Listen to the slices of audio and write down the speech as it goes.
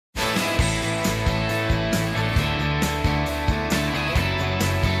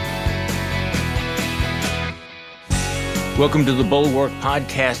Welcome to the Bulwark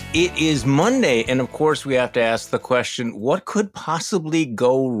Podcast. It is Monday, and of course we have to ask the question, what could possibly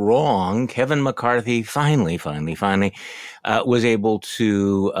go wrong? Kevin McCarthy finally was able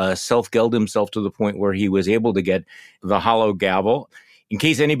to self-geld himself to the point where he was able to get the hollow gavel. In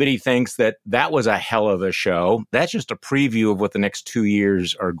case anybody thinks that was a hell of a show, that's just a preview of what the next 2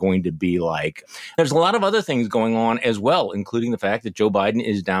 years are going to be like. There's a lot of other things going on as well, including the fact that Joe Biden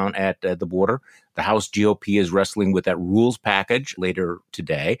is down at the border. The House GOP is wrestling with that rules package later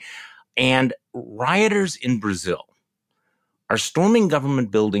today. And rioters in Brazil are storming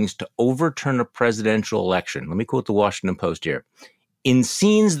government buildings to overturn a presidential election. Let me quote the Washington Post here. In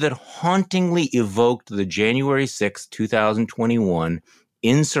scenes that hauntingly evoked the January 6, 2021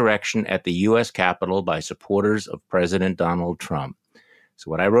 insurrection at the U.S. Capitol by supporters of President Donald Trump. So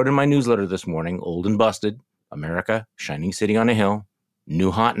what I wrote in my newsletter this morning, old and busted, America, shining city on a hill,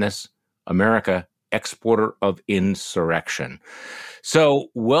 new hotness, America, exporter of insurrection. So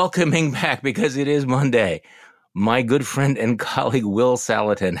welcoming back, because it is Monday, my good friend and colleague, Will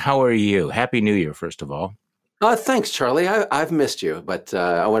Saletan. How are you? Happy New Year, first of all. Thanks, Charlie. I've missed you, but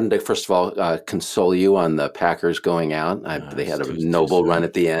I wanted to, first of all, console you on the Packers going out. They had a noble run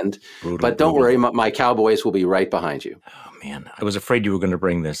at the end. But don't worry, my Cowboys will be right behind you. Oh, man. I was afraid you were going to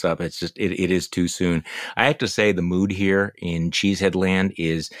bring this up. It's just, it is too soon. I have to say the mood here in Cheesehead Land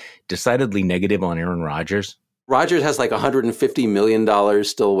is decidedly negative on Aaron Rodgers. Rodgers has like $150 million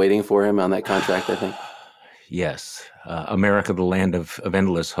still waiting for him on that contract, I think. Yes. America, the land of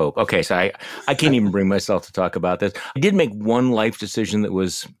endless hope. Okay, so I can't even bring myself to talk about this. I did make one life decision that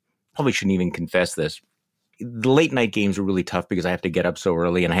was, probably shouldn't even confess this. The late night games are really tough because I have to get up so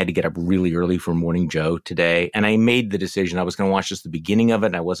early, and I had to get up really early for Morning Joe today. And I made the decision I was going to watch just the beginning of it,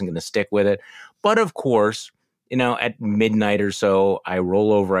 and I wasn't going to stick with it. But of course, at midnight or so, I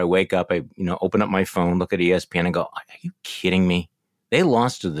roll over, I wake up, I open up my phone, look at ESPN and go, are you kidding me? They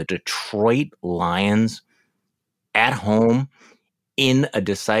lost to the Detroit Lions at home in a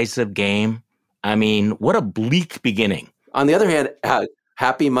decisive game. I mean, what a bleak beginning. On the other hand,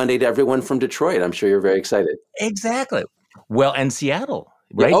 happy Monday to everyone from Detroit. I'm sure you're very excited. Exactly. Well, and Seattle,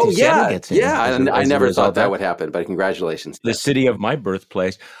 right? Oh, Seattle gets in and I never thought that would happen, but congratulations. The city of my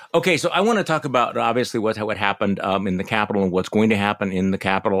birthplace. Okay, so I want to talk about, obviously, what happened in the Capitol and what's going to happen in the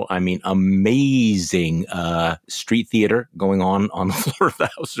Capitol. I mean, amazing street theater going on the floor of the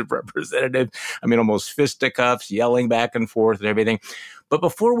House of Representatives. I mean, almost fisticuffs, yelling back and forth and everything. But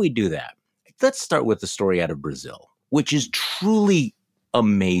before we do that, let's start with the story out of Brazil, which is truly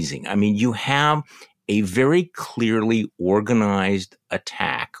amazing. I mean, you have a very clearly organized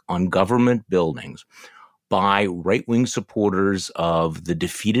attack on government buildings by right-wing supporters of the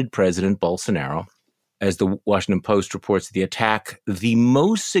defeated President Bolsonaro. As the Washington Post reports, the attack, the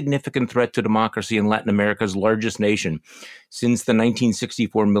most significant threat to democracy in Latin America's largest nation since the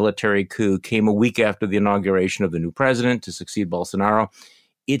 1964 military coup, came a week after the inauguration of the new president to succeed Bolsonaro.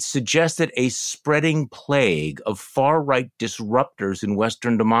 It suggested a spreading plague of far-right disruptors in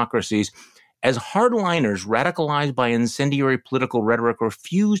Western democracies as hardliners radicalized by incendiary political rhetoric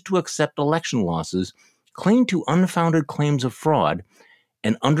refused to accept election losses, cling to unfounded claims of fraud,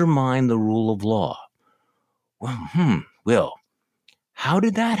 and undermine the rule of law. Well, Will, how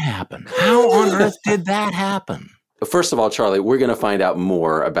did that happen? How on earth did that happen? First of all, Charlie, we're going to find out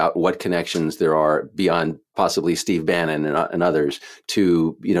more about what connections there are beyond possibly Steve Bannon and others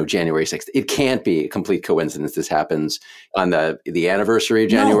to, January 6th. It can't be a complete coincidence this happens on the anniversary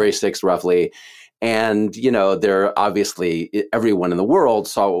of January 6th, roughly. And, there obviously everyone in the world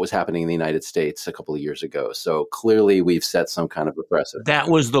saw what was happening in the United States a couple of years ago. So clearly we've set some kind of a precedent. That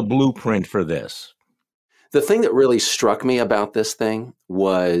was the blueprint for this. The thing that really struck me about this thing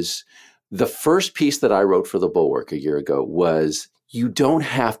was the first piece that I wrote for The Bulwark a year ago was, you don't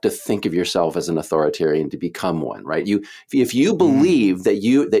have to think of yourself as an authoritarian to become one, right? If you believe that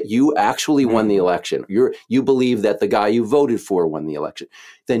you actually won the election, you believe that the guy you voted for won the election,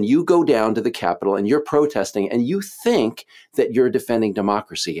 then you go down to the Capitol and you're protesting and you think that you're defending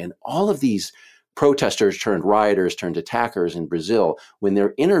democracy. And all of these protesters turned rioters turned attackers in Brazil, when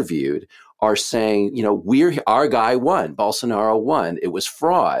they're interviewed, are saying, our guy won, Bolsonaro won, it was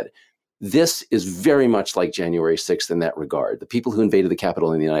fraud. This is very much like January 6th in that regard. The people who invaded the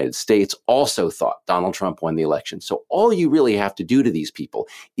Capitol in the United States also thought Donald Trump won the election. So all you really have to do to these people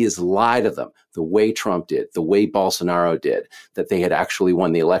is lie to them the way Trump did, the way Bolsonaro did, that they had actually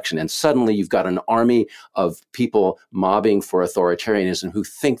won the election. And suddenly you've got an army of people mobbing for authoritarianism who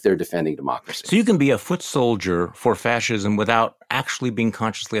think they're defending democracy. So you can be a foot soldier for fascism without actually being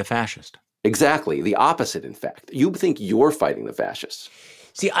consciously a fascist. Exactly. The opposite, in fact. You think you're fighting the fascists.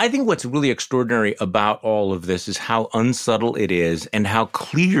 See, I think what's really extraordinary about all of this is how unsubtle it is and how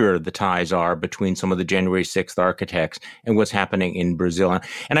clear the ties are between some of the January 6th architects and what's happening in Brazil.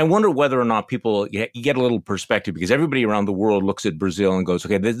 And I wonder whether or not people you get a little perspective, because everybody around the world looks at Brazil and goes,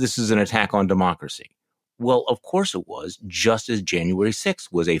 okay, this is an attack on democracy. Well, of course it was, just as January 6th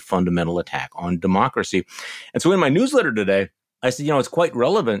was a fundamental attack on democracy. And so in my newsletter today, I said, it's quite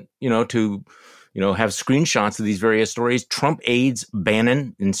relevant, to have screenshots of these various stories. Trump aides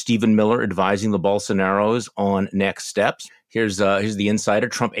Bannon and Stephen Miller advising the Bolsonaros on next steps. Here's the insider.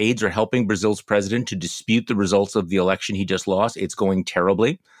 Trump aides are helping Brazil's president to dispute the results of the election he just lost. It's going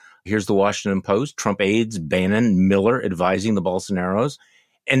terribly. Here's the Washington Post. Trump aides Bannon, Miller advising the Bolsonaros.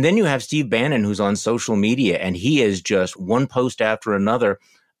 And then you have Steve Bannon, who's on social media, and he is just one post after another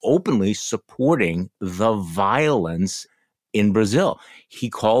openly supporting the violence in Brazil. He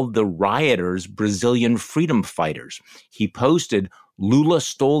called the rioters Brazilian freedom fighters. He posted, Lula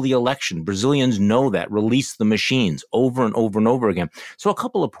stole the election. Brazilians know that. Release the machines, over and over and over again. So a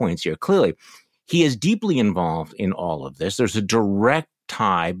couple of points here. Clearly, he is deeply involved in all of this. There's a direct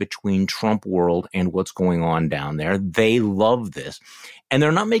tie between Trump world and what's going on down there. They love this. And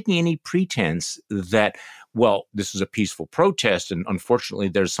they're not making any pretense that, well, this is a peaceful protest and unfortunately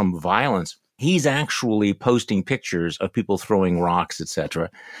there's some violence. He's actually posting pictures of people throwing rocks, etc.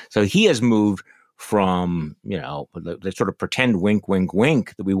 So he has moved from, the sort of pretend wink, wink,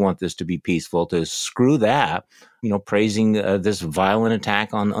 wink that we want this to be peaceful to screw that, praising this violent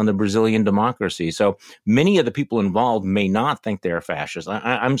attack on the Brazilian democracy. So many of the people involved may not think they're fascists.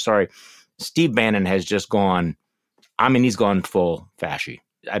 I'm sorry. Steve Bannon has just gone, he's gone full fasci.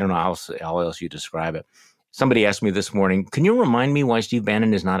 I don't know how else you describe it. Somebody asked me this morning, can you remind me why Steve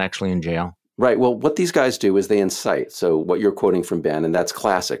Bannon is not actually in jail? Right. Well, what these guys do is they incite. So what you're quoting from Bannon, that's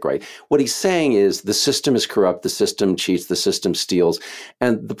classic, right? What he's saying is the system is corrupt, the system cheats, the system steals.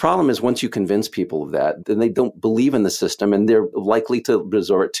 And the problem is once you convince people of that, then they don't believe in the system and they're likely to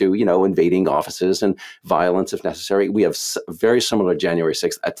resort to, invading offices and violence if necessary. We have very similar to January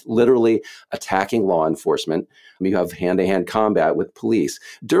 6th, literally attacking law enforcement. You have hand-to-hand combat with police.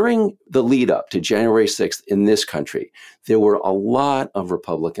 During the lead up to January 6th in this country, there were a lot of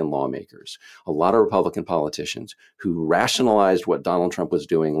Republican lawmakers, a lot of Republican politicians who rationalized what Donald Trump was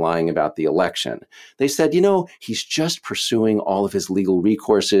doing, lying about the election. They said, he's just pursuing all of his legal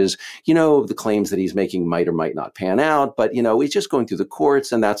recourses. The claims that he's making might or might not pan out, but, he's just going through the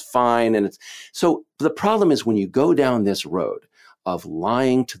courts and that's fine. So the problem is when you go down this road of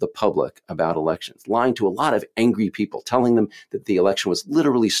lying to the public about elections, lying to a lot of angry people, telling them that the election was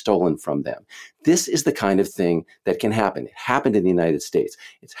literally stolen from them. This is the kind of thing that can happen. It happened in the United States.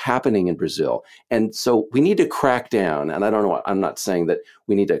 It's happening in Brazil. And so we need to crack down. And I don't know, I'm not saying that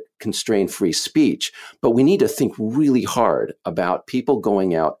we need to constrain free speech, but we need to think really hard about people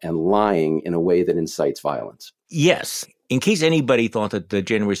going out and lying in a way that incites violence. Yes. In case anybody thought that the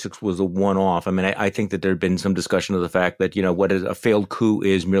January 6th was a one-off, I think that there had been some discussion of the fact that, what is a failed coup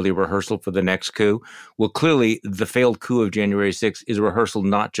is merely a rehearsal for the next coup. Well, clearly, the failed coup of January 6th is a rehearsal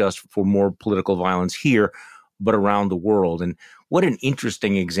not just for more political violence here, but around the world. And what an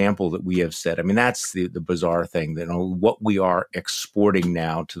interesting example that we have set. That's the bizarre thing, that what we are exporting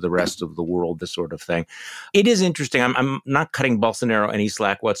now to the rest of the world, this sort of thing. It is interesting. I'm not cutting Bolsonaro any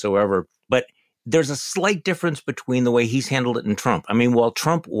slack whatsoever, but there's a slight difference between the way he's handled it and Trump. While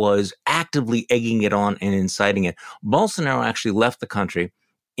Trump was actively egging it on and inciting it, Bolsonaro actually left the country,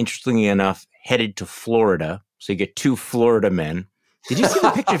 interestingly enough, headed to Florida. So you get two Florida men. Did you see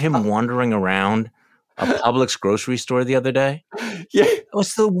the picture of him wandering around a Publix grocery store the other day? Yeah. It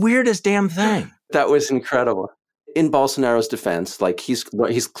was the weirdest damn thing. That was incredible. In Bolsonaro's defense,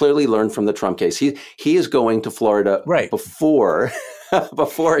 he's clearly learned from the Trump case. He is going to Florida before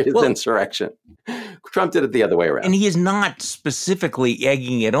his insurrection. Trump did it the other way around. And he is not specifically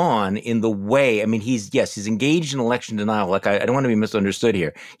egging it on in the way, he's engaged in election denial. I don't want to be misunderstood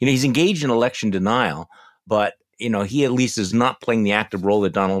here. He's engaged in election denial, but, he at least is not playing the active role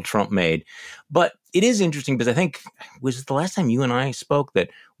that Donald Trump made. But it is interesting because I think, was it the last time you and I spoke that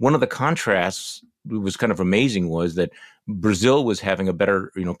one of the contrasts was kind of amazing was that Brazil was having a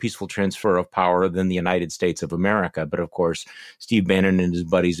better, peaceful transfer of power than the United States of America. But of course, Steve Bannon and his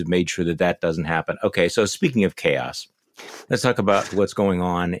buddies have made sure that that doesn't happen. Okay, so speaking of chaos, let's talk about what's going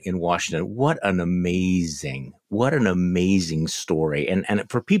on in Washington. What an amazing story. And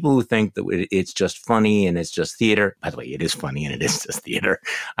for people who think that it's just funny and it's just theater, by the way, it is funny and it is just theater.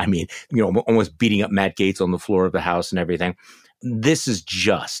 Almost beating up Matt Gaetz on the floor of the House and everything. This is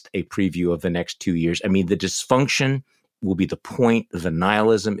just a preview of the next 2 years. The dysfunction will be the point. The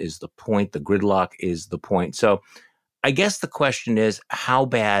nihilism is the point. The gridlock is the point. So I guess the question is, how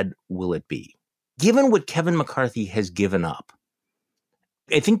bad will it be? Given what Kevin McCarthy has given up,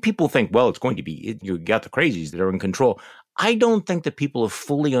 I think people think, well, it's going to be, you got the crazies that are in control. I don't think that people have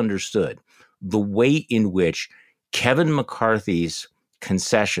fully understood the way in which Kevin McCarthy's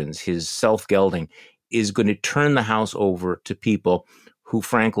concessions, his self-gelding, is going to turn the House over to people who,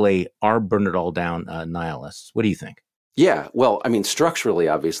 frankly, are burn it all down nihilists. What do you think? Yeah, well, I mean, structurally,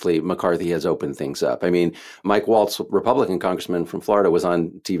 obviously, McCarthy has opened things up. I mean, Mike Waltz, Republican congressman from Florida, was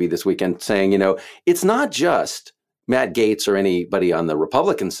on TV this weekend saying, it's not just Matt Gaetz or anybody on the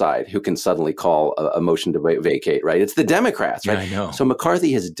Republican side who can suddenly call a motion to vacate, right? It's the Democrats, right? Yeah, I know. So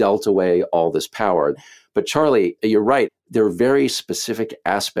McCarthy has dealt away all this power. But Charlie, you're right. There are very specific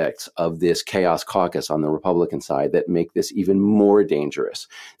aspects of this chaos caucus on the Republican side that make this even more dangerous.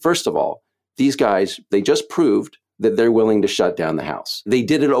 First of all, these guys, they just proved that they're willing to shut down the House. They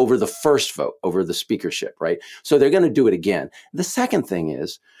did it over the first vote, over the speakership, right? So they're going to do it again. The second thing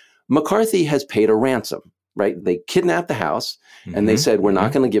is McCarthy has paid a ransom, right? They kidnapped the House and they said, we're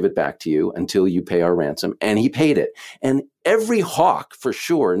not going to give it back to you until you pay our ransom. And he paid it. And every hawk for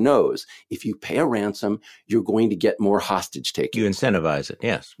sure knows if you pay a ransom, you're going to get more hostage taking. You incentivize it,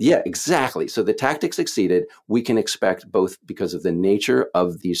 yes. Yeah, exactly. So the tactic succeeded. We can expect both because of the nature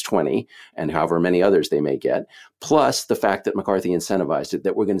of these 20 and however many others they may get, plus the fact that McCarthy incentivized it,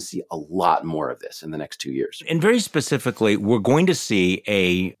 that we're going to see a lot more of this in the next 2 years. And very specifically, we're going to see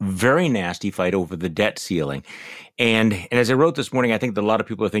a very nasty fight over the debt ceiling. And as I wrote this morning, I think that a lot of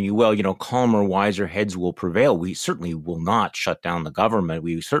people are thinking, well, calmer, wiser heads will prevail. We certainly will not shut down the government.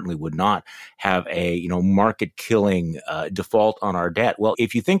 We certainly would not have a, market-killing default on our debt. Well,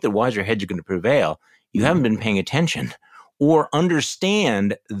 if you think that wiser heads are going to prevail, you haven't been paying attention or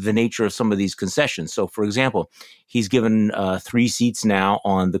understand the nature of some of these concessions. So, for example, he's given 3 seats now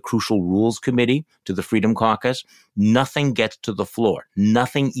on the Crucial Rules Committee to the Freedom Caucus. Nothing gets to the floor.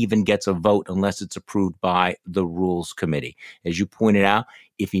 Nothing even gets a vote unless it's approved by the Rules Committee. As you pointed out,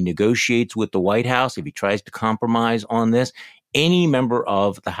 if he negotiates with the White House, if he tries to compromise on this, any member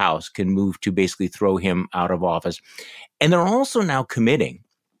of the House can move to basically throw him out of office. And they're also now committing.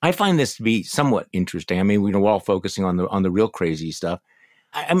 I find this to be somewhat interesting. I mean, we're all focusing on the real crazy stuff.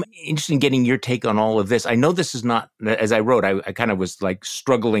 I'm interested in getting your take on all of this. I know this is not, as I wrote, I kind of was like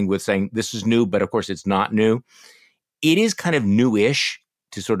struggling with saying this is new, but of course it's not new. It is kind of newish,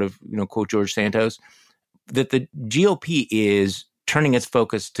 to sort of, quote George Santos, that the GOP is turning its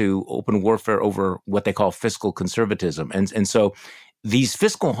focus to open warfare over what they call fiscal conservatism. And so these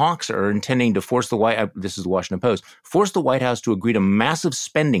fiscal hawks are intending to force this is the Washington Post, force the White House to agree to massive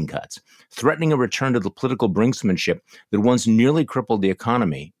spending cuts, threatening a return to the political brinksmanship that once nearly crippled the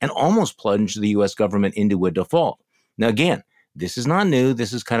economy and almost plunged the U.S. government into a default. Now, again, this is not new.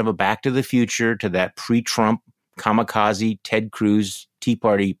 This is kind of a back to the future, to that pre-Trump kamikaze Ted Cruz Tea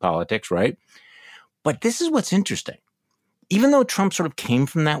Party politics, right? But this is what's interesting. Even though Trump sort of came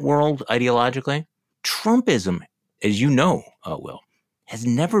from that world ideologically, Trumpism, as you know, Will, has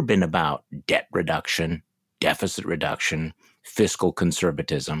never been about debt reduction, deficit reduction, fiscal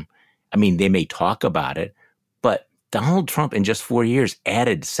conservatism. I mean, they may talk about it, but Donald Trump in just 4 years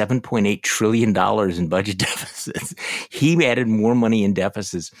added $7.8 trillion in budget deficits. He added more money in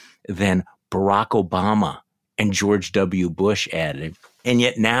deficits than Barack Obama and George W. Bush added. And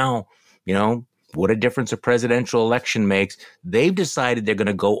yet now, what a difference a presidential election makes. They've decided they're going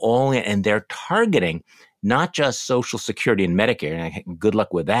to go all in, and they're targeting not just Social Security and Medicare, and good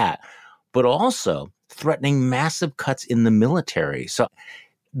luck with that, but also threatening massive cuts in the military. So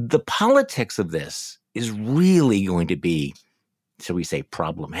the politics of this is really going to be, shall we say,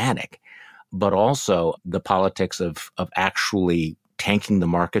 problematic, but also the politics of actually tanking the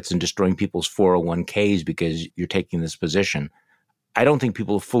markets and destroying people's 401ks because you're taking this position. I don't think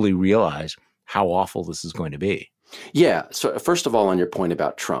people fully realize how awful this is going to be. Yeah. So first of all, on your point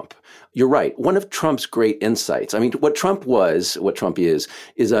about Trump, you're right. One of Trump's great insights, I mean, what Trump is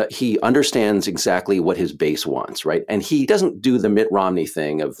he understands exactly what his base wants, right? And he doesn't do the Mitt Romney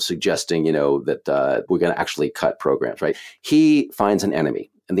thing of suggesting, that we're going to actually cut programs, right? He finds an enemy.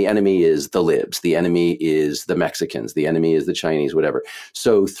 And the enemy is the libs. The enemy is the Mexicans. The enemy is the Chinese, whatever.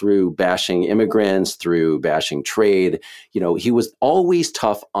 So through bashing immigrants, through bashing trade, he was always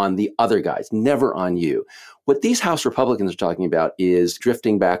tough on the other guys, never on you. What these House Republicans are talking about is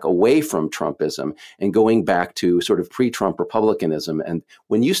drifting back away from Trumpism and going back to sort of pre-Trump Republicanism. And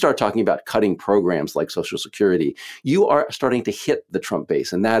when you start talking about cutting programs like Social Security, you are starting to hit the Trump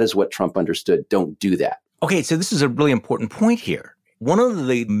base. And that is what Trump understood. Don't do that. Okay, so this is a really important point here. One of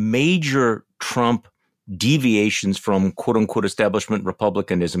the major Trump deviations from quote unquote establishment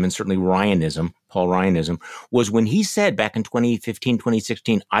Republicanism and certainly Paul Ryanism, was when he said back in 2015,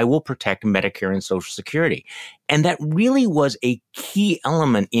 2016, I will protect Medicare and Social Security. And that really was a key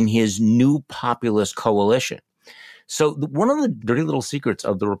element in his new populist coalition. So one of the dirty little secrets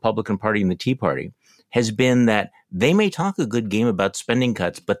of the Republican Party and the Tea Party has been that they may talk a good game about spending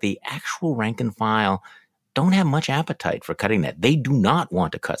cuts, but the actual rank and file don't have much appetite for cutting that. They do not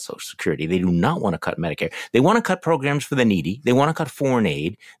want to cut Social Security. They do not want to cut Medicare. They want to cut programs for the needy. They want to cut foreign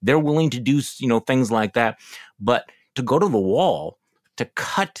aid. They're willing to do, things like that. But to go to the wall, to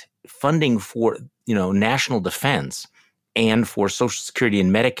cut funding for, national defense and for Social Security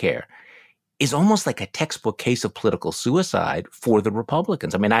and Medicare is almost like a textbook case of political suicide for the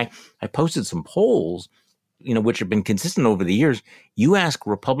Republicans. I mean, I posted some polls, which have been consistent over the years. You ask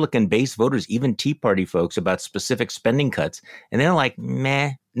Republican-based voters, even Tea Party folks, about specific spending cuts, and they're like,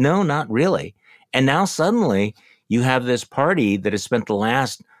 meh, no, not really. And now suddenly you have this party that has spent the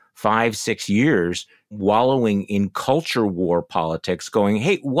last 5-6 years wallowing in culture war politics going,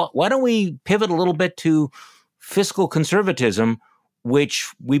 hey, why don't we pivot a little bit to fiscal conservatism,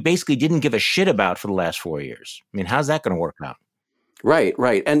 which we basically didn't give a shit about for the last 4 years. I mean, how's that going to work out?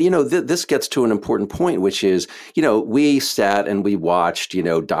 Right. And, this gets to an important point, which is, we sat and we watched,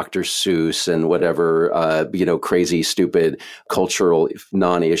 Dr. Seuss and whatever, crazy, stupid cultural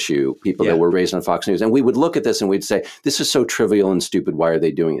non-issue people that were raised on Fox News. And we would look at this and we'd say, this is so trivial and stupid. Why are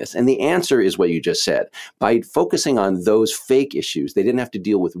they doing this? And the answer is what you just said. By focusing on those fake issues, they didn't have to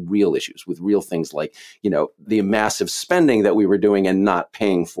deal with real issues, with real things like, the massive spending that we were doing and not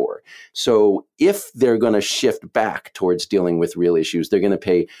paying for. So if they're going to shift back towards dealing with real issues, they're going to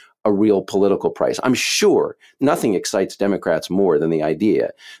pay a real political price. I'm sure nothing excites Democrats more than the idea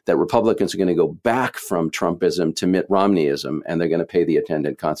that Republicans are going to go back from Trumpism to Mitt Romneyism, and they're going to pay the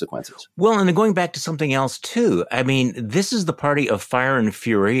attendant consequences. Well, and going back to something else, too. I mean, this is the party of fire and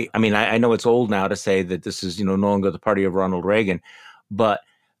fury. I mean, I know it's old now to say that this is, no longer the party of Ronald Reagan, but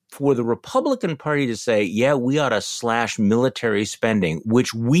for the Republican Party to say, yeah, we ought to slash military spending,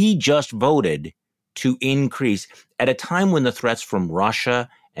 which we just voted to increase at a time when the threats from Russia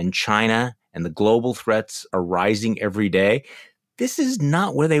and China and the global threats are rising every day, this is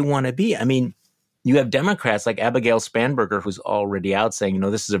not where they want to be. I mean, you have Democrats like Abigail Spanberger, who's already out saying,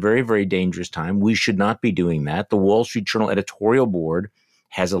 this is a very, very dangerous time. We should not be doing that. The Wall Street Journal editorial board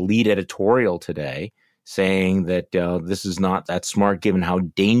has a lead editorial today saying that this is not that smart given how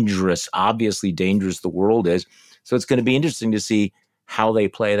dangerous, obviously dangerous the world is. So it's going to be interesting to see how they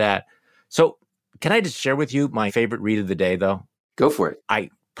play that. So can I just share with you my favorite read of the day, though? Go for it. I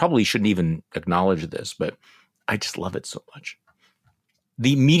probably shouldn't even acknowledge this, but I just love it so much.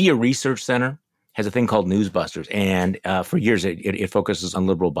 The Media Research Center has a thing called Newsbusters, and for years it focuses on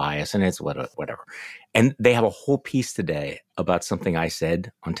liberal bias, and it's whatever. And they have a whole piece today about something I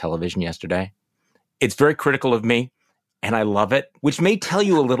said on television yesterday. It's very critical of me, and I love it, which may tell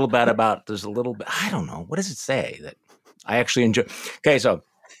you a little bit about, there's a little bit, I don't know, what does it say that I actually enjoy? Okay, so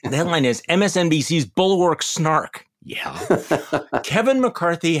the headline is MSNBC's Bulwark Snark. Yeah. Kevin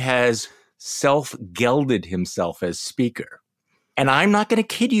McCarthy has self-gelded himself as speaker. And I'm not going to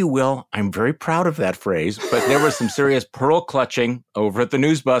kid you, Will. I'm very proud of that phrase, but there was some serious pearl clutching over at the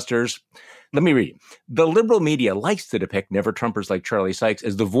Newsbusters. Let me read. The liberal media likes to depict never-Trumpers like Charlie Sykes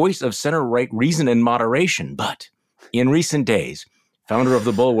as the voice of center-right reason and moderation. But in recent days, founder of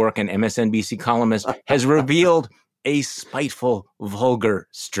the Bulwark and MSNBC columnist has revealed a spiteful, vulgar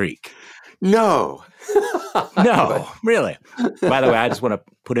streak. No. No, really. By the way, I just want to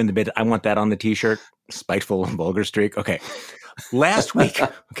put in the bit. I want that on the T-shirt. Spiteful and vulgar streak. Okay. Last week,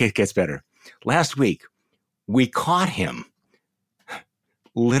 okay, it gets better. Last week, we caught him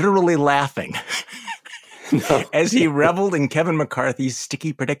literally laughing as he reveled in Kevin McCarthy's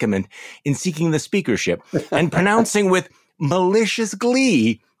sticky predicament in seeking the speakership and pronouncing with malicious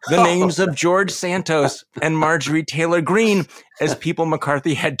glee the names of George Santos and Marjorie Taylor Greene as people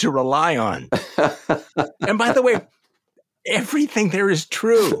McCarthy had to rely on. And by the way, everything there is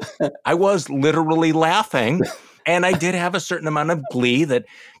true. I was literally laughing, and I did have a certain amount of glee that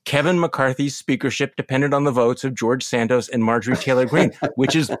Kevin McCarthy's speakership depended on the votes of George Santos and Marjorie Taylor Greene,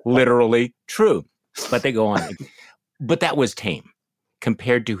 which is literally true. But they go on. But that was tame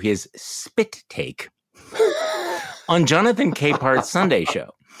compared to his spit take on Jonathan Capehart's Sunday show.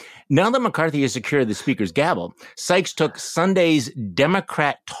 Now that McCarthy has secured the speaker's gavel, Sykes took Sunday's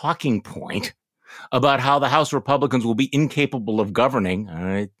Democrat talking point about how the House Republicans will be incapable of governing.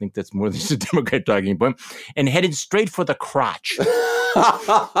 I think that's more than just a Democrat talking point, and headed straight for the crotch.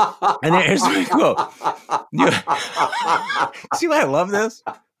 And here's my quote. See why I love this?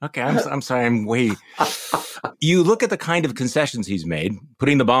 Okay, I'm sorry. You look at the kind of concessions he's made,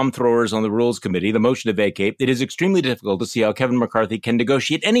 putting the bomb throwers on the Rules Committee, the motion to vacate. It is extremely difficult to see how Kevin McCarthy can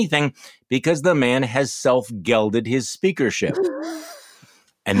negotiate anything because the man has self-gelded his speakership.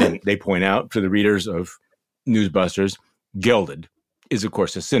 And then they point out to the readers of Newsbusters, gelded is, of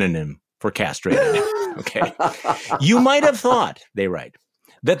course, a synonym for castrated. Okay. You might have thought, they write,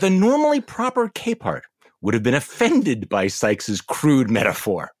 that the normally proper Capehart would have been offended by Sykes's crude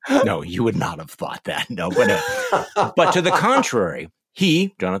metaphor. No, you would not have thought that. No, but to the contrary,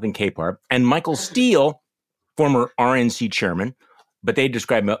 he, Jonathan Capehart, and Michael Steele, former RNC chairman, but they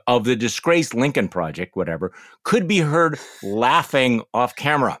describe him of the disgraced Lincoln Project, whatever, could be heard laughing off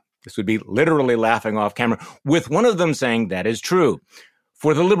camera. This would be literally laughing off camera, with one of them saying that is true.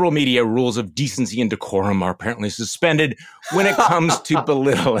 For the liberal media, rules of decency and decorum are apparently suspended when it comes to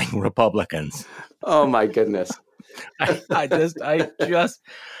belittling Republicans. Oh, my goodness.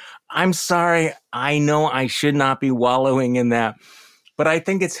 I'm sorry. I know I should not be wallowing in that, but I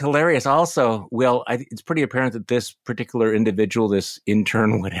think it's hilarious. Also, Will, it's pretty apparent that this particular individual, this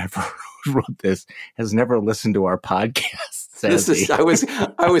intern, whatever, who wrote this, has never listened to our podcast.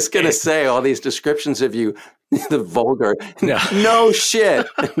 I was going to say all these descriptions of you, the vulgar. No shit.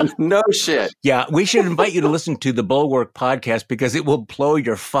 No shit. Yeah, we should invite you to listen to the Bulwark podcast because it will blow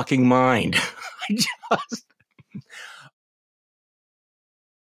your fucking mind.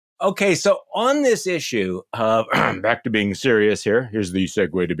 Okay, so on this issue, back to being serious here. Here's the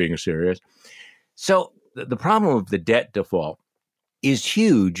segue to being serious. So the problem of the debt default is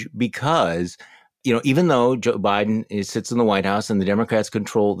huge because, even though Joe Biden sits in the White House and the Democrats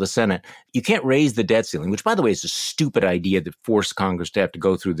control the Senate, you can't raise the debt ceiling, which, by the way, is a stupid idea that forced Congress to have to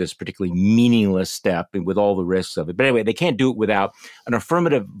go through this particularly meaningless step with all the risks of it. But anyway, they can't do it without an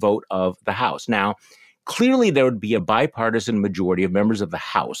affirmative vote of the House. Now, clearly, there would be a bipartisan majority of members of the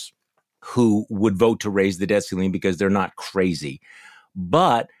House who would vote to raise the debt ceiling because they're not crazy.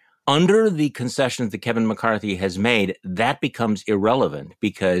 But under the concessions that Kevin McCarthy has made, that becomes irrelevant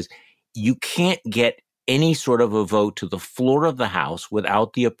because you can't get any sort of a vote to the floor of the House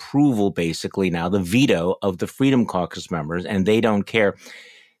without the approval, basically now, the veto of the Freedom Caucus members, and they don't care.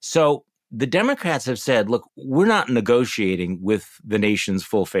 So the Democrats have said, look, we're not negotiating with the nation's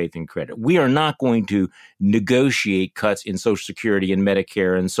full faith and credit. We are not going to negotiate cuts in Social Security and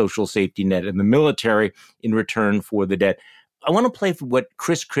Medicare and social safety net and the military in return for the debt. I want to play for what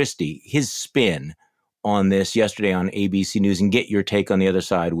Chris Christie, his spin on this yesterday on ABC News, and get your take on the other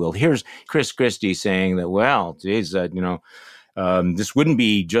side, Will. Here's Chris Christie saying that, well, geez, this wouldn't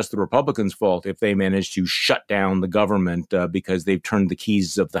be just the Republicans' fault if they managed to shut down the government because they've turned the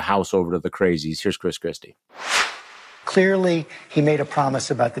keys of the House over to the crazies. Here's Chris Christie. Clearly, he made a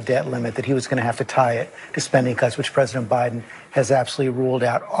promise about the debt limit that he was going to have to tie it to spending cuts, which President Biden has absolutely ruled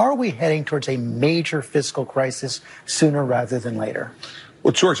out. Are we heading towards a major fiscal crisis sooner rather than later?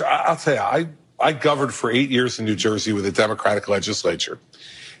 Well, George, I'll tell you, I governed for 8 years in New Jersey with a Democratic legislature.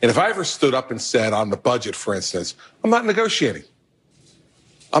 And if I ever stood up and said on the budget, for instance, I'm not negotiating.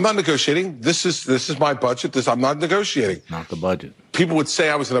 This is my budget. I'm not negotiating. Not the budget. People would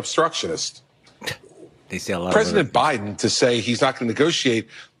say I was an obstructionist. They say a lot. President Biden, to say he's not going to negotiate,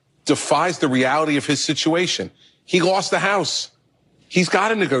 defies the reality of his situation. He lost the House. He's got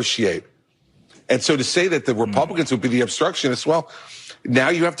to negotiate. And so to say that the Republicans would be the obstructionists, well, now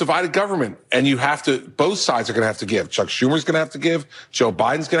you have divided government, and both sides are going to have to give. Chuck Schumer's going to have to give, Joe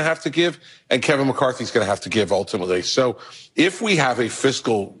Biden's going to have to give, and Kevin McCarthy's going to have to give ultimately. So if we have a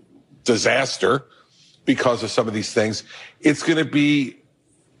fiscal disaster because of some of these things, it's going to be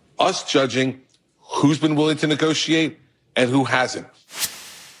us judging who's been willing to negotiate and who hasn't.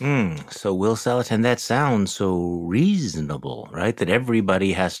 So, Will Saletan, that sounds so reasonable, right? That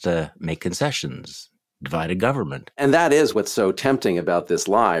everybody has to make concessions. Divided government. And that is what's so tempting about this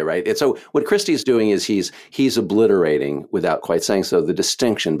lie, right? And so what Christie's doing is he's obliterating, without quite saying so, the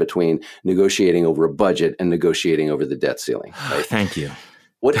distinction between negotiating over a budget and negotiating over the debt ceiling. Right? Thank you.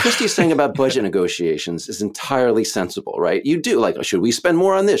 What Christie's saying about budget negotiations is entirely sensible, right? You do, like, should we spend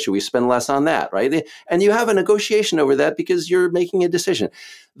more on this? Should we spend less on that, right? And you have a negotiation over that because you're making a decision.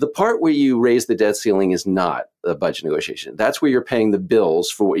 The part where you raise the debt ceiling is not a budget negotiation. That's where you're paying the bills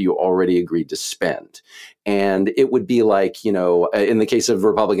for what you already agreed to spend. And it would be like, in the case of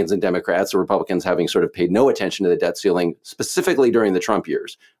Republicans and Democrats, the Republicans having sort of paid no attention to the debt ceiling, specifically during the Trump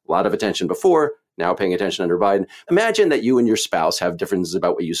years. A lot of attention before, now paying attention under Biden. Imagine that you and your spouse have differences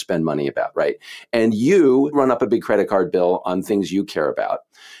about what you spend money about, right? And you run up a big credit card bill on things you care about.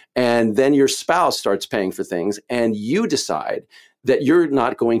 And then your spouse starts paying for things, and you decide that you're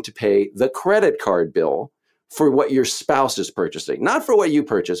not going to pay the credit card bill for what your spouse is purchasing, not for what you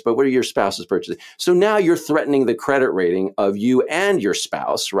purchase, but what your spouse is purchasing. So now you're threatening the credit rating of you and your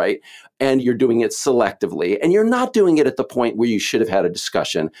spouse, right? And you're doing it selectively. And you're not doing it at the point where you should have had a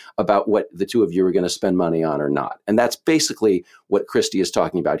discussion about what the two of you are going to spend money on or not. And that's basically what Christie is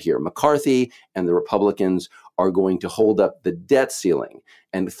talking about here. McCarthy and the Republicans are going to hold up the debt ceiling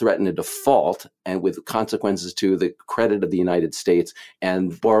and threaten a default, and with consequences to the credit of the United States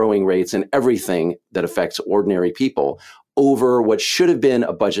and borrowing rates and everything that affects ordinary people over what should have been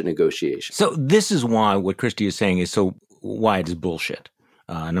a budget negotiation. So this is why what Christie is saying is why it is bullshit.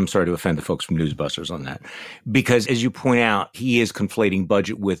 And I'm sorry to offend the folks from Newsbusters on that. Because as you point out, he is conflating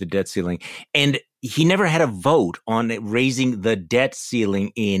budget with the debt ceiling. And he never had a vote on raising the debt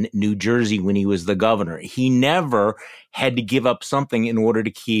ceiling in New Jersey when he was the governor. He never had to give up something in order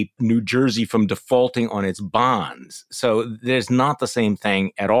to keep New Jersey from defaulting on its bonds. So there's not the same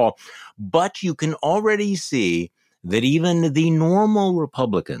thing at all. But you can already see that even the normal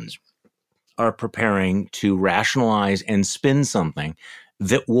Republicans are preparing to rationalize and spin something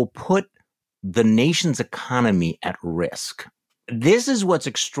that will put the nation's economy at risk. This is what's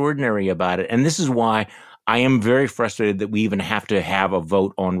extraordinary about it. And this is why I am very frustrated that we even have to have a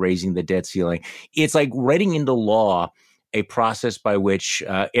vote on raising the debt ceiling. It's like writing into law a process by which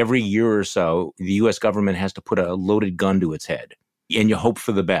every year or so, the U.S. government has to put a loaded gun to its head, and you hope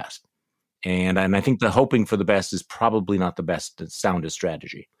for the best. And I think the hoping for the best is probably not the best, soundest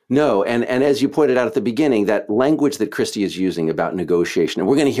strategy. No, and as you pointed out at the beginning, that language that Christie is using about negotiation, and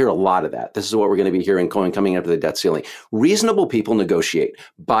we're going to hear a lot of that. This is what we're going to be hearing coming up to the debt ceiling. Reasonable people negotiate.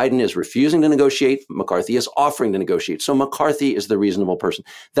 Biden is refusing to negotiate. McCarthy is offering to negotiate. So McCarthy is the reasonable person.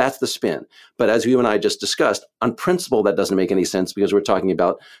 That's the spin. But as you and I just discussed, on principle, that doesn't make any sense because we're talking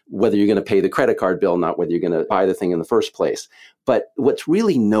about whether you're going to pay the credit card bill, not whether you're going to buy the thing in the first place. But what's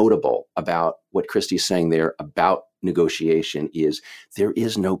really notable about what Christie's saying there about negotiation is there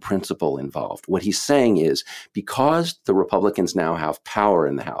is no principle involved. What he's saying is because the Republicans now have power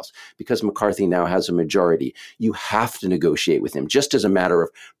in the House, because McCarthy now has a majority, you have to negotiate with him just as a matter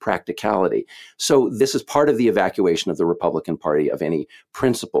of practicality. So this is part of the evacuation of the Republican Party of any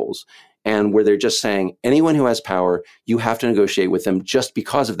principles, and where they're just saying anyone who has power, you have to negotiate with them just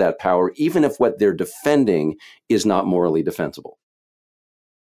because of that power, even if what they're defending is not morally defensible.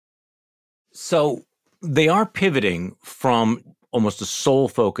 So they are pivoting from almost a sole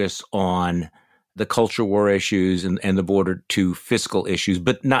focus on the culture war issues and the border to fiscal issues,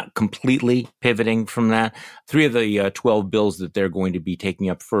 but not completely pivoting from that. 3 of the 12 bills that they're going to be taking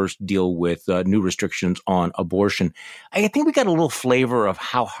up first deal with new restrictions on abortion. I think we got a little flavor of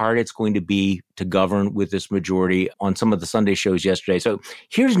how hard it's going to be to govern with this majority on some of the Sunday shows yesterday. So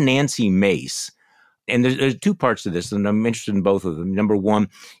here's Nancy Mace. And there's 2 parts to this, and I'm interested in both of them. Number one,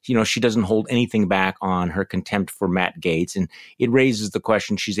 she doesn't hold anything back on her contempt for Matt Gaetz. And it raises the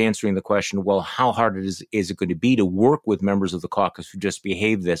question, she's answering the question, well, how hard is it going to be to work with members of the caucus who just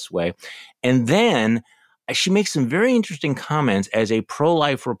behave this way? And then she makes some very interesting comments as a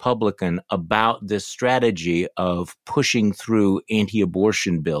pro-life Republican about this strategy of pushing through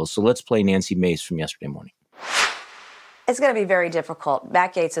anti-abortion bills. So let's play Nancy Mace from yesterday morning. It's going to be very difficult.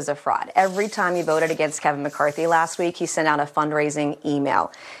 Matt Gaetz is a fraud. Every time he voted against Kevin McCarthy last week, he sent out a fundraising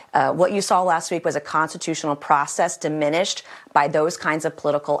email. What you saw last week was a constitutional process diminished by those kinds of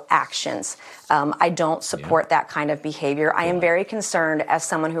political actions. I don't support that kind of behavior. I am very concerned as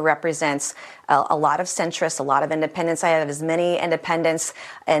someone who represents a lot of centrists, a lot of independents. I have as many independents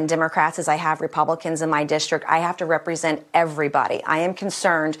and Democrats as I have Republicans in my district. I have to represent everybody. I am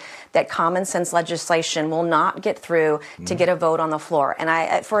concerned that common sense legislation will not get through to get a vote on the floor.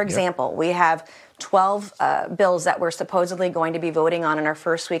 And for example, we have 12 bills that we're supposedly going to be voting on in our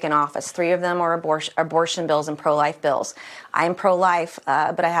first week in office. 3 of them are abortion bills and pro-life bills. I am pro-life,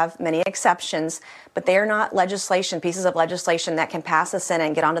 but I have many exceptions. But they are not pieces of legislation that can pass the Senate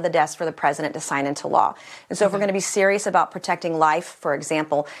and get onto the desk for the president to sign into law. And so if we're going to be serious about protecting life, for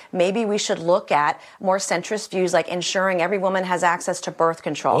example, maybe we should look at more centrist views like ensuring every woman has access to birth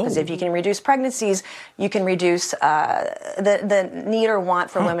control. Because if you can reduce pregnancies, you can reduce the need or want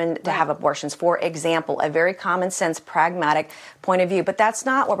for women to have abortions. For example, a very common sense, pragmatic point of view. But that's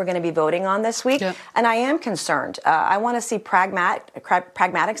not what we're going to be voting on this week. Yep. And I am concerned. I want to see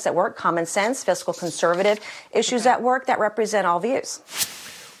pragmatics at work, common sense, fiscal conservative issues at work that represent all views.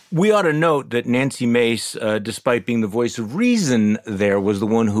 We ought to note that Nancy Mace, despite being the voice of reason there, was the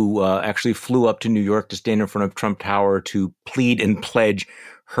one who actually flew up to New York to stand in front of Trump Tower to plead and pledge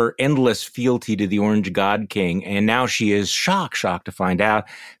her endless fealty to the Orange God King. And now she is shocked to find out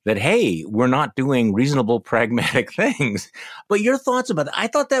that, hey, we're not doing reasonable, pragmatic things. But your thoughts about that? I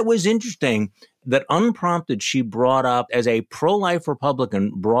thought that was interesting that unprompted, she brought up, as a pro-life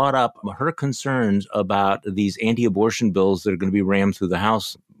Republican, brought up her concerns about these anti-abortion bills that are going to be rammed through the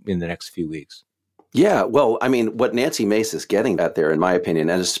House in the next few weeks. Yeah, well, I mean, what Nancy Mace is getting at there, in my opinion,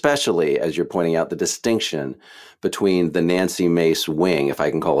 and especially as you're pointing out, the distinction between the Nancy Mace wing, if I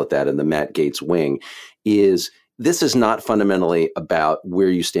can call it that, and the Matt Gaetz wing, is this is not fundamentally about where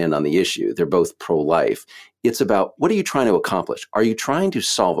you stand on the issue. They're both pro-life. It's about, what are you trying to accomplish? Are you trying to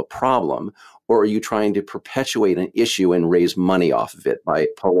solve a problem, or are you trying to perpetuate an issue and raise money off of it by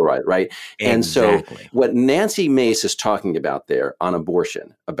polarize, right? Exactly. And so what Nancy Mace is talking about there on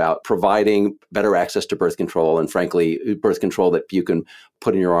abortion, about providing better access to birth control, and frankly, birth control that you can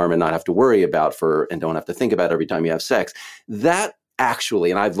put in your arm and not have to worry about and don't have to think about every time you have sex, that actually,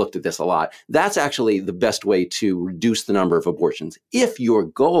 and I've looked at this a lot, that's actually the best way to reduce the number of abortions if your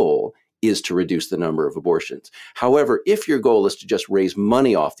goal is to reduce the number of abortions. However, if your goal is to just raise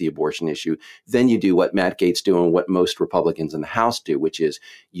money off the abortion issue, then you do what Matt Gaetz do and what most Republicans in the House do, which is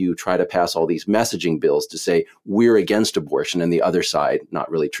you try to pass all these messaging bills to say we're against abortion, and the other side, not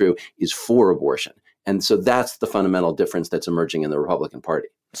really true, is for abortion. And so that's the fundamental difference that's emerging in the Republican Party.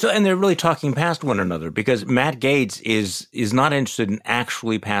 So, and they're really talking past one another, because Matt Gaetz is not interested in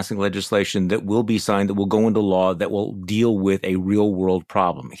actually passing legislation that will be signed, that will go into law, that will deal with a real world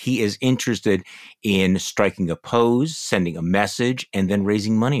problem. He is interested in striking a pose, sending a message, and then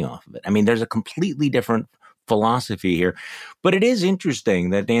raising money off of it. I mean, there's a completely different philosophy here. But it is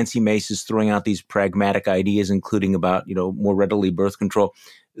interesting that Nancy Mace is throwing out these pragmatic ideas, including about, more readily birth control.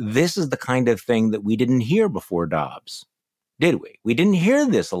 This is the kind of thing that we didn't hear before Dobbs. Did we? We didn't hear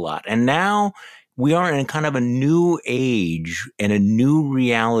this a lot. And now we are in kind of a new age and a new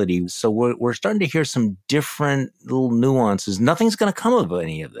reality. So we're starting to hear some different little nuances. Nothing's going to come of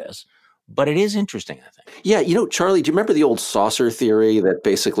any of this, but it is interesting, I think. Yeah, Charlie, do you remember the old saucer theory that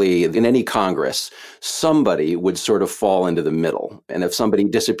basically in any Congress, somebody would sort of fall into the middle? And if somebody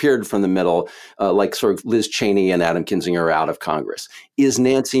disappeared from the middle, like sort of Liz Cheney and Adam Kinzinger are out of Congress, is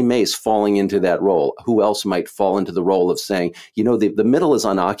Nancy Mace falling into that role? Who else might fall into the role of saying, the middle is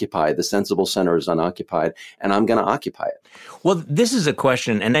unoccupied, the sensible center is unoccupied, and I'm going to occupy it? Well, this is a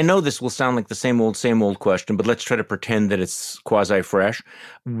question, and I know this will sound like the same old question, but let's try to pretend that it's quasi-fresh.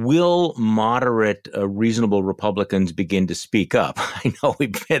 Will moderate, reasonable Republicans begin to speak up? I know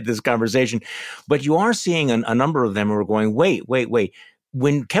we've had this conversation, but you are seeing a number of them who are going, wait.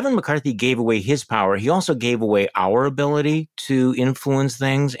 When Kevin McCarthy gave away his power, he also gave away our ability to influence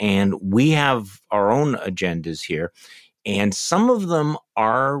things, and we have our own agendas here. And some of them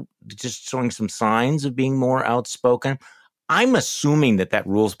are just showing some signs of being more outspoken. I'm assuming that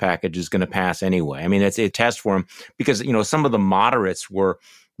rules package is going to pass anyway. I mean, it's a test for him because, some of the moderates were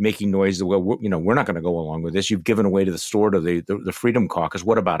making noise that, well, we're not going to go along with this. You've given away to the store to the Freedom Caucus.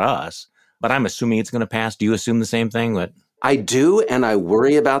 What about us? But I'm assuming it's going to pass. Do you assume the same thing? I do, and I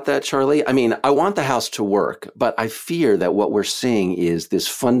worry about that, Charlie. I mean, I want the House to work, but I fear that what we're seeing is this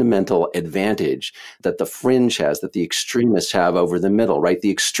fundamental advantage that the fringe has, that the extremists have over the middle, right? The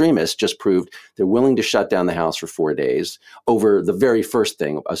extremists just proved they're willing to shut down the House for 4 days over the very first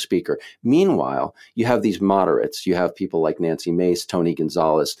thing, a speaker. Meanwhile, you have these moderates. You have people like Nancy Mace, Tony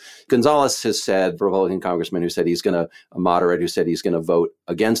Gonzalez. Gonzalez has said, Republican congressman who said a moderate who said he's going to vote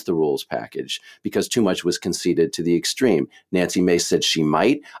against the rules package because too much was conceded to the extreme. Nancy Mace said she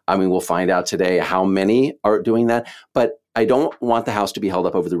might. I mean, we'll find out today how many are doing that. But I don't want the House to be held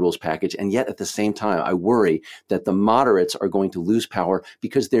up over the rules package. And yet at the same time, I worry that the moderates are going to lose power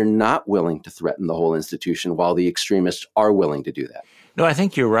because they're not willing to threaten the whole institution while the extremists are willing to do that. No, I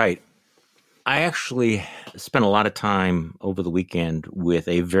think you're right. I actually spent a lot of time over the weekend with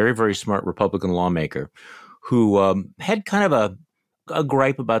a very, very smart Republican lawmaker who had kind of a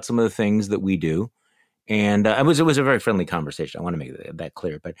gripe about some of the things that we do. And it was a very friendly conversation. I want to make that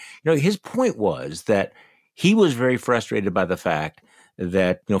clear. But, his point was that he was very frustrated by the fact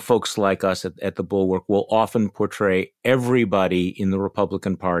that, folks like us at the Bulwark will often portray everybody in the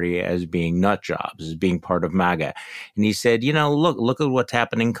Republican Party as being nut jobs, as being part of MAGA. And he said, look at what's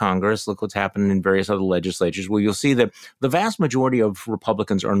happening in Congress. Look what's happening in various other legislatures. Well, you'll see that the vast majority of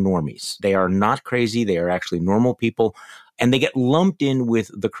Republicans are normies. They are not crazy. They are actually normal people, and they get lumped in with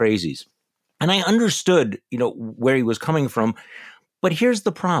the crazies. And I understood, where he was coming from. But here's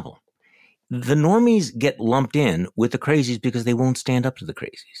the problem. The normies get lumped in with the crazies because they won't stand up to the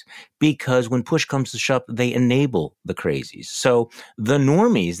crazies. Because when push comes to shove, they enable the crazies. So the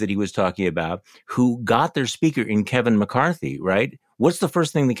normies that he was talking about who got their speaker in Kevin McCarthy, right? What's the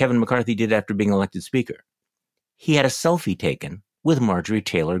first thing that Kevin McCarthy did after being elected speaker? He had a selfie taken with Marjorie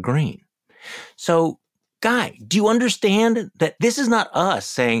Taylor Greene. So Guy, do you understand that this is not us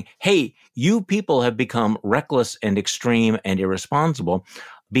saying, hey, you people have become reckless and extreme and irresponsible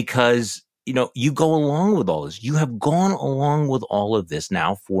because, you go along with all this. You have gone along with all of this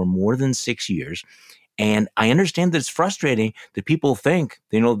now for more than 6 years. And I understand that it's frustrating that people think,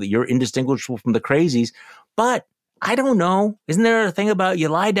 that you're indistinguishable from the crazies, but I don't know. Isn't there a thing about you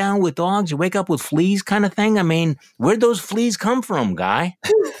lie down with dogs, you wake up with fleas kind of thing? I mean, where'd those fleas come from, Guy?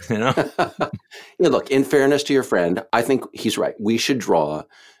 Look, in fairness to your friend, I think he's right. We should draw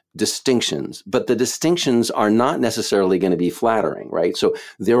distinctions, but the distinctions are not necessarily going to be flattering, right? So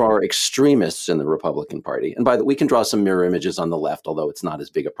there are extremists in the Republican Party. And by the way, we can draw some mirror images on the left, although it's not as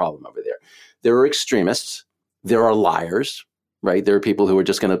big a problem over there. There are extremists. There are liars, right? There are people who are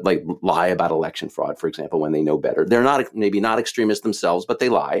just going to lie about election fraud, for example, when they know better. They're maybe not extremists themselves, but they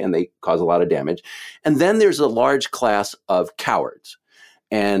lie and they cause a lot of damage. And then there's a large class of cowards.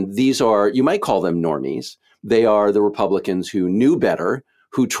 And these are, you might call them normies. They are the Republicans who knew better,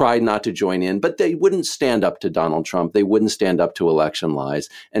 who tried not to join in, but they wouldn't stand up to Donald Trump. They wouldn't stand up to election lies.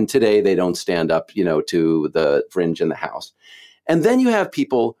 And today they don't stand up, to the fringe in the House. And then you have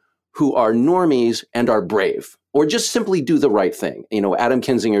people who are normies and are brave, or just simply do the right thing. Adam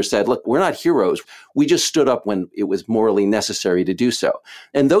Kinzinger said, look, we're not heroes. We just stood up when it was morally necessary to do so.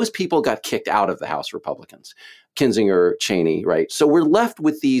 And those people got kicked out of the House Republicans. Kinzinger, Cheney, right? So we're left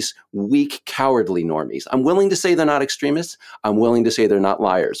with these weak, cowardly normies. I'm willing to say they're not extremists. I'm willing to say they're not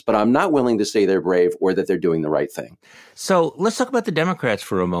liars, but I'm not willing to say they're brave or that they're doing the right thing. So let's talk about the Democrats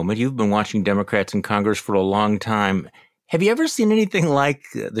for a moment. You've been watching Democrats in Congress for a long time. Have you ever seen anything like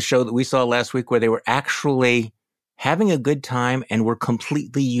the show that we saw last week where they were actually having a good time and were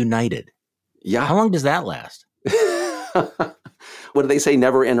completely united? Yeah. How long does that last? What do they say?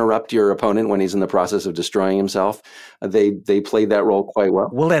 Never interrupt your opponent when he's in the process of destroying himself. They played that role quite well.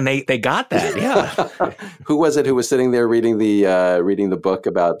 Well, then they got that, yeah. Who was it who was sitting there reading the book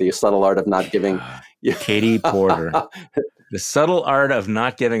about the subtle art of not giving? Katie Porter. The subtle art of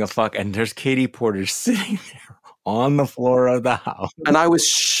not giving a fuck. And there's Katie Porter sitting there on the floor of the House. And I was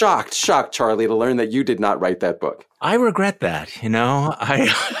shocked, Charlie, to learn that you did not write that book. I regret that,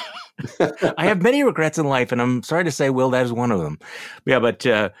 I have many regrets in life, and I'm sorry to say, Will, that is one of them. Yeah, but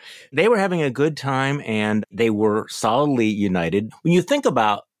they were having a good time, and they were solidly united. When you think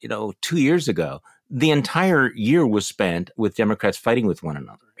about, 2 years ago, the entire year was spent with Democrats fighting with one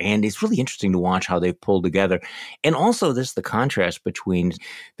another. And it's really interesting to watch how they've pulled together. And also the contrast between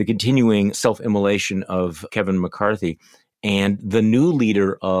the continuing self-immolation of Kevin McCarthy and the new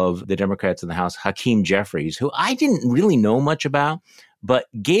leader of the Democrats in the House, Hakeem Jeffries, who I didn't really know much about, but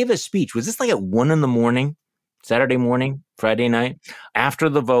gave a speech. Was this like at 1 a.m, Saturday morning, Friday night? After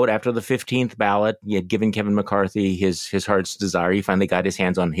the vote, after the 15th ballot, he had given Kevin McCarthy his heart's desire. He finally got his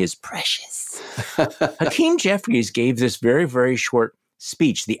hands on his precious. Hakeem Jeffries gave this very, very short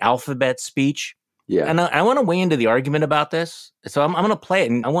speech, the alphabet speech. Yeah. And I want to weigh into the argument about this. So I'm going to play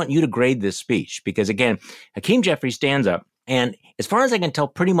it, and I want you to grade this speech. Because again, Hakeem Jeffries stands up, and as far as I can tell,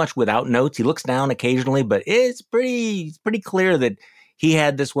 pretty much without notes, he looks down occasionally, but it's pretty clear that he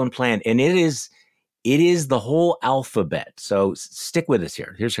had this one planned, and it is the whole alphabet. So stick with us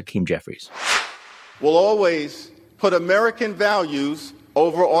here. Here's Hakeem Jeffries. We'll always put American values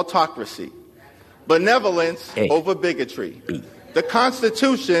over autocracy, benevolence over bigotry, the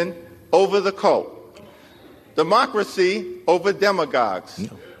Constitution over the cult, democracy over demagogues,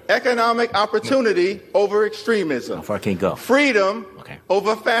 economic opportunity over extremism, how far can you go? Freedom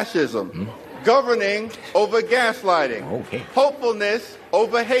over fascism, governing over gaslighting, hopefulness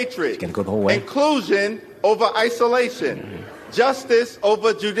over hatred, go the whole way. Inclusion over isolation, justice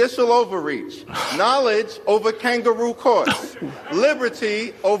over judicial overreach, knowledge over kangaroo courts,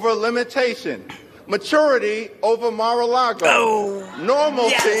 liberty over limitation, maturity over Mar-a-Lago,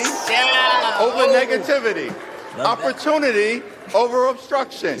 normalcy over negativity, opportunity over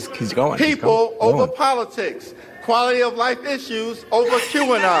obstruction, people over politics, quality of life issues over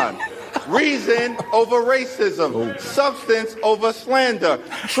QAnon, reason over racism, substance over slander,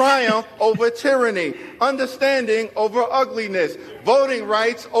 triumph over tyranny, understanding over ugliness, voting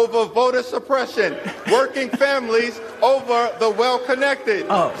rights over voter suppression, working families over the well-connected,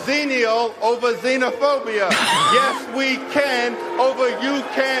 xenial over xenophobia, yes we can over you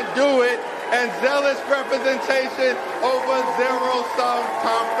can't do it, and zealous representation over zero-sum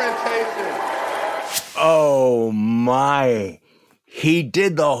confrontation. Oh my. He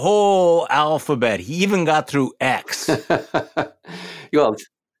did the whole alphabet. He even got through X. Well,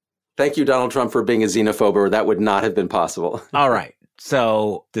 thank you, Donald Trump, for being a xenophobe, or that would not have been possible. All right.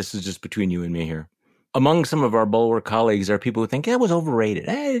 So this is just between you and me here. Among some of our Bulwark colleagues are people who think it was overrated.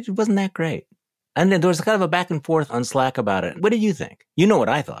 It wasn't that great. And then there was kind of a back and forth on Slack about it. What did you think? You know what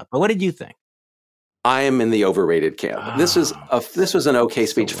I thought, but what did you think? I am in the overrated camp. This was an okay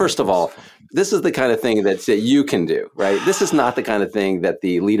speech. First of all, this is the kind of thing that you can do, right? This is not the kind of thing that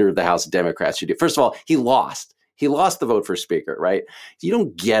the leader of the House Democrats should do. First of all, he lost. He lost the vote for speaker, right? You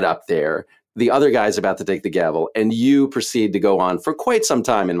don't get up there. The other guy's about to take the gavel, and you proceed to go on for quite some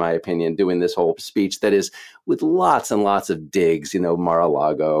time, in my opinion, doing this whole speech that is with lots and lots of digs,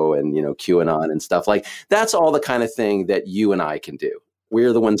 Mar-a-Lago and, QAnon and stuff. Like, that's all the kind of thing that you and I can do.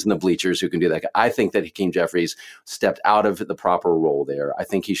 We're the ones in the bleachers who can do that. I think that Hakeem Jeffries stepped out of the proper role there. I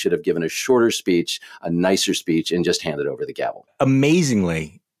think he should have given a shorter speech, a nicer speech, and just handed over the gavel.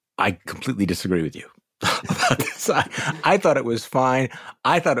 Amazingly, I completely disagree with you about this. I thought it was fine.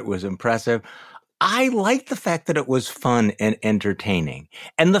 I thought it was impressive. I like the fact that it was fun and entertaining.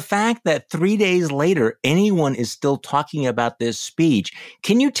 And the fact that 3 days later, anyone is still talking about this speech.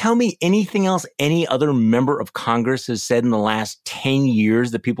 Can you tell me anything else any other member of Congress has said in the last 10 years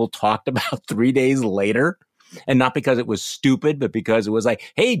that people talked about 3 days later? And not because it was stupid, but because it was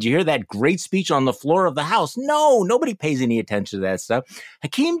like, hey, did you hear that great speech on the floor of the House? No, nobody pays any attention to that stuff.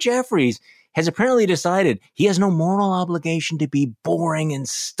 Hakeem Jeffries has apparently decided he has no moral obligation to be boring and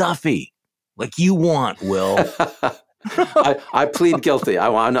stuffy. Like you want, Will. I plead guilty. I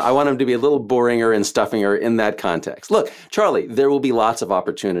want him to be a little boringer and stuffinger in that context. Look, Charlie, there will be lots of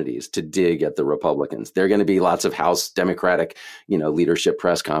opportunities to dig at the Republicans. There are going to be lots of House Democratic, leadership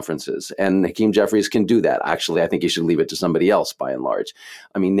press conferences. And Hakeem Jeffries can do that. Actually, I think he should leave it to somebody else by and large.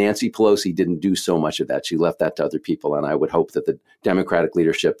 I mean, Nancy Pelosi didn't do so much of that. She left that to other people. And I would hope that the Democratic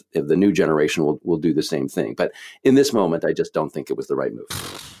leadership of the new generation will do the same thing. But in this moment, I just don't think it was the right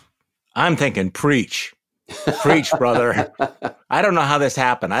move. I'm thinking preach. Preach, brother. I don't know how this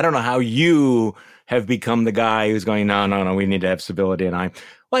happened. I don't know how you have become the guy who's going, no, we need to have civility. And I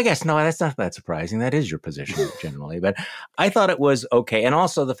guess, no, that's not that surprising. That is your position generally. But I thought it was okay. And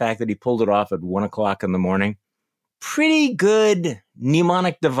also the fact that he pulled it off at 1 o'clock in the morning. Pretty good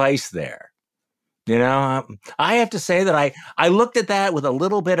mnemonic device there. I have to say that I looked at that with a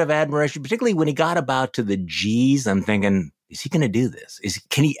little bit of admiration, particularly when he got about to the G's. I'm thinking, is he going to do this?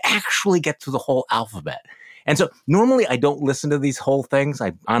 Can he actually get through the whole alphabet? And so normally I don't listen to these whole things.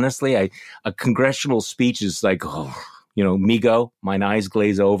 A congressional speech is like, Migo, mine eyes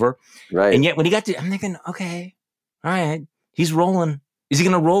glaze over. Right. And yet when he got to, I'm thinking, okay, all right, he's rolling. Is he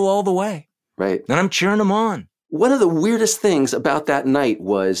going to roll all the way? Right. And I'm cheering him on. One of the weirdest things about that night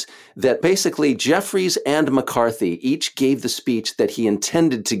was that basically Jeffries and McCarthy each gave the speech that he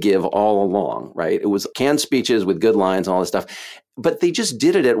intended to give all along, right? It was canned speeches with good lines and all this stuff. But they just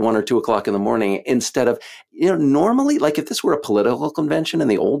did it at 1 or 2 o'clock in the morning instead of, normally, like if this were a political convention in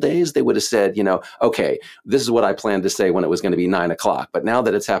the old days, they would have said, okay, this is what I planned to say when it was going to be 9 o'clock. But now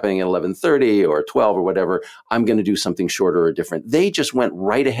that it's happening at 11:30 or 12 or whatever, I'm going to do something shorter or different. They just went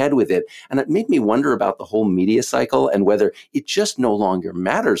right ahead with it. And it made me wonder about the whole media cycle and whether it just no longer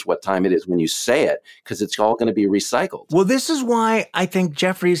matters what time it is when you say it, because it's all going to be recycled. Well, this is why I think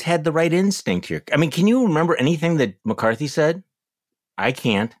Jeffries had the right instinct here. I mean, can you remember anything that McCarthy said? I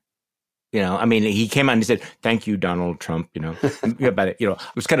can't. He came out and he said, thank you, Donald Trump, about it. It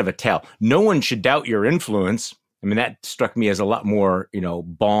was kind of a tell. No one should doubt your influence. I mean, that struck me as a lot more,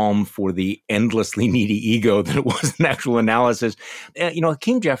 balm for the endlessly needy ego than it was an actual analysis.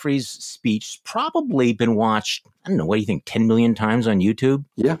 Hakeem Jeffries' speech has probably been watched, I don't know, what do you think, 10 million times on YouTube?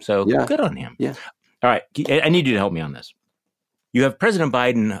 Yeah. So yeah. Good on him. Yeah. All right. I need you to help me on this. You have President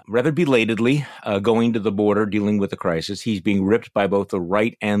Biden rather belatedly going to the border, dealing with the crisis. He's being ripped by both the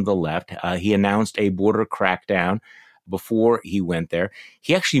right and the left. He announced a border crackdown before he went there.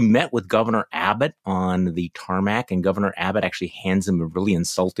 He actually met with Governor Abbott on the tarmac, and Governor Abbott actually hands him a really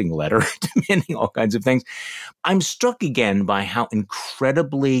insulting letter demanding all kinds of things. I'm struck again by how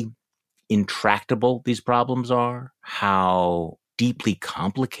incredibly intractable these problems are, how deeply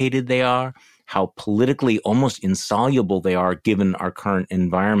complicated they are, how politically almost insoluble they are given our current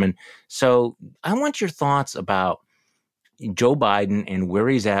environment. So I want your thoughts about Joe Biden and where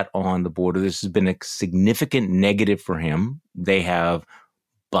he's at on the border. This has been a significant negative for him. They have,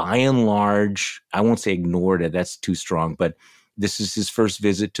 by and large, I won't say ignored it, that's too strong, but this is his first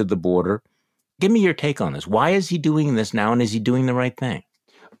visit to the border. Give me your take on this. Why is he doing this now, and is he doing the right thing?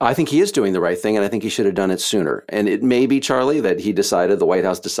 I think he is doing the right thing, and I think he should have done it sooner. And it may be, Charlie, that the White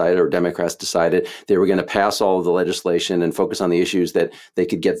House decided, or Democrats decided they were going to pass all of the legislation and focus on the issues that they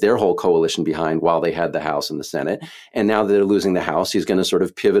could get their whole coalition behind while they had the House and the Senate. And now that they're losing the House, he's going to sort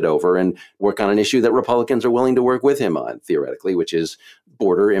of pivot over and work on an issue that Republicans are willing to work with him on, theoretically, which is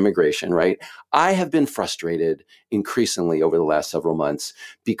border immigration, right? I have been frustrated increasingly over the last several months,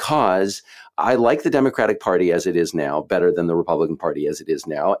 because I like the Democratic Party as it is now better than the Republican Party as it is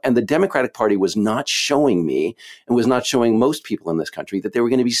now. And the Democratic Party was not showing me, and was not showing most people in this country, that they were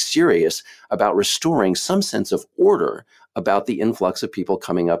going to be serious about restoring some sense of order about the influx of people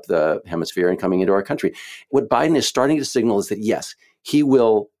coming up the hemisphere and coming into our country. What Biden is starting to signal is that, yes, he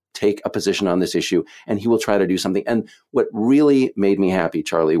will take a position on this issue and he will try to do something. And what really made me happy,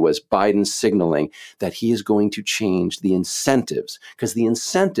 Charlie, was Biden signaling that he is going to change the incentives, because the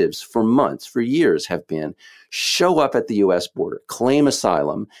incentives for months, for years, have been show up at the U.S. border, claim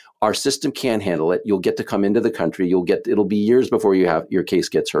asylum. Our system can't handle it. You'll get to come into the country. It'll be years before your case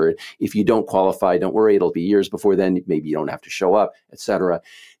gets heard. If you don't qualify, don't worry. It'll be years before then. Maybe you don't have to show up, etc.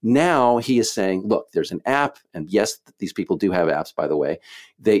 Now he is saying, look, there's an app. And yes, these people do have apps, by the way.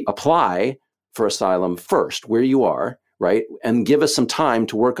 They apply for asylum first where you are, right? And give us some time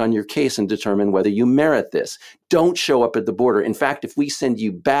to work on your case and determine whether you merit this. Don't show up at the border. In fact, if we send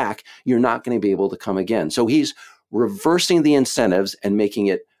you back, you're not going to be able to come again. So he's reversing the incentives and making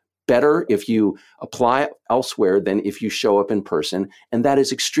it better if you apply elsewhere than if you show up in person. And that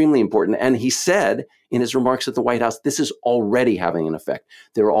is extremely important. And he said in his remarks at the White House, this is already having an effect.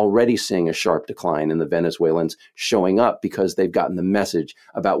 They're already seeing a sharp decline in the Venezuelans showing up because they've gotten the message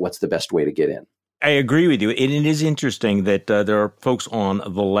about what's the best way to get in. I agree with you. And it is interesting that there are folks on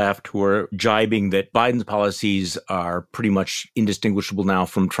the left who are jibing that Biden's policies are pretty much indistinguishable now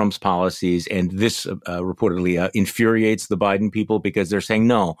from Trump's policies. And this reportedly infuriates the Biden people, because they're saying,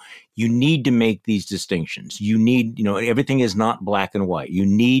 no, you need to make these distinctions. You need, everything is not black and white. You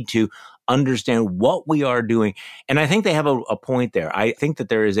need to understand what we are doing. And I think they have a point there. I think that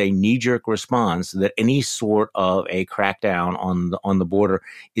there is a knee-jerk response that any sort of a crackdown on the border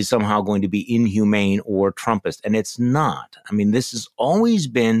is somehow going to be inhumane or Trumpist. And it's not. I mean, this has always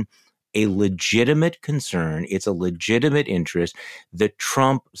been a legitimate concern. It's a legitimate interest that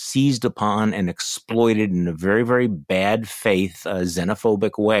Trump seized upon and exploited in a very, very bad faith,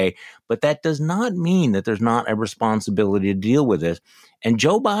 xenophobic way. But that does not mean that there's not a responsibility to deal with this. And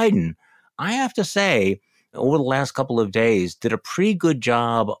Joe Biden, I have to say, over the last couple of days, did a pretty good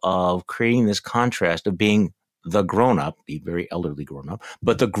job of creating this contrast of being the grown-up, the very elderly grown-up,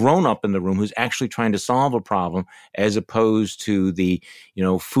 but the grown-up in the room who's actually trying to solve a problem, as opposed to the,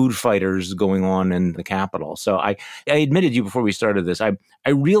 food fighters going on in the Capitol. So I admitted to you before we started this, I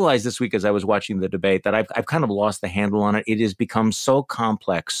realized this week as I was watching the debate that I've kind of lost the handle on it. It has become so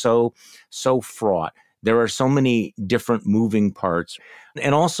complex, so fraught. There are so many different moving parts.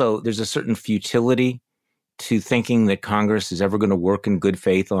 And also, there's a certain futility to thinking that Congress is ever going to work in good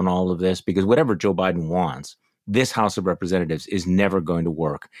faith on all of this, because whatever Joe Biden wants, this House of Representatives is never going to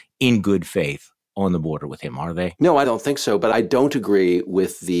work in good faith on the border with him, are they? No, I don't think so. But I don't agree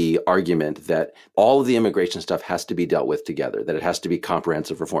with the argument that all of the immigration stuff has to be dealt with together, that it has to be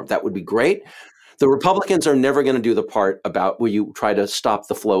comprehensive reform. That would be great. The Republicans are never going to do the part about where you try to stop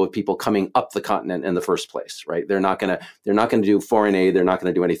the flow of people coming up the continent in the first place, right? They're not going to do foreign aid. They're not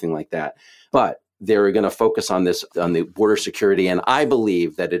going to do anything like that. But they're going to focus on the border security. And I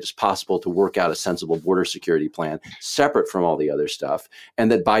believe that it is possible to work out a sensible border security plan separate from all the other stuff,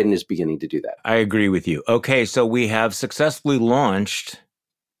 and that Biden is beginning to do that. I agree with you. Okay, so we have successfully launched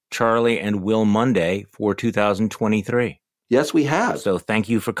Charlie and Will Monday for 2023. Yes, we have. So thank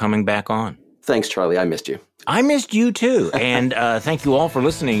you for coming back on. Thanks, Charlie. I missed you. I missed you too. And thank you all for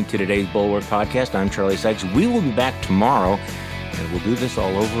listening to today's Bulwark podcast. I'm Charlie Sykes. We will be back tomorrow, and we'll do this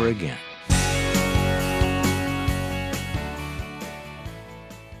all over again.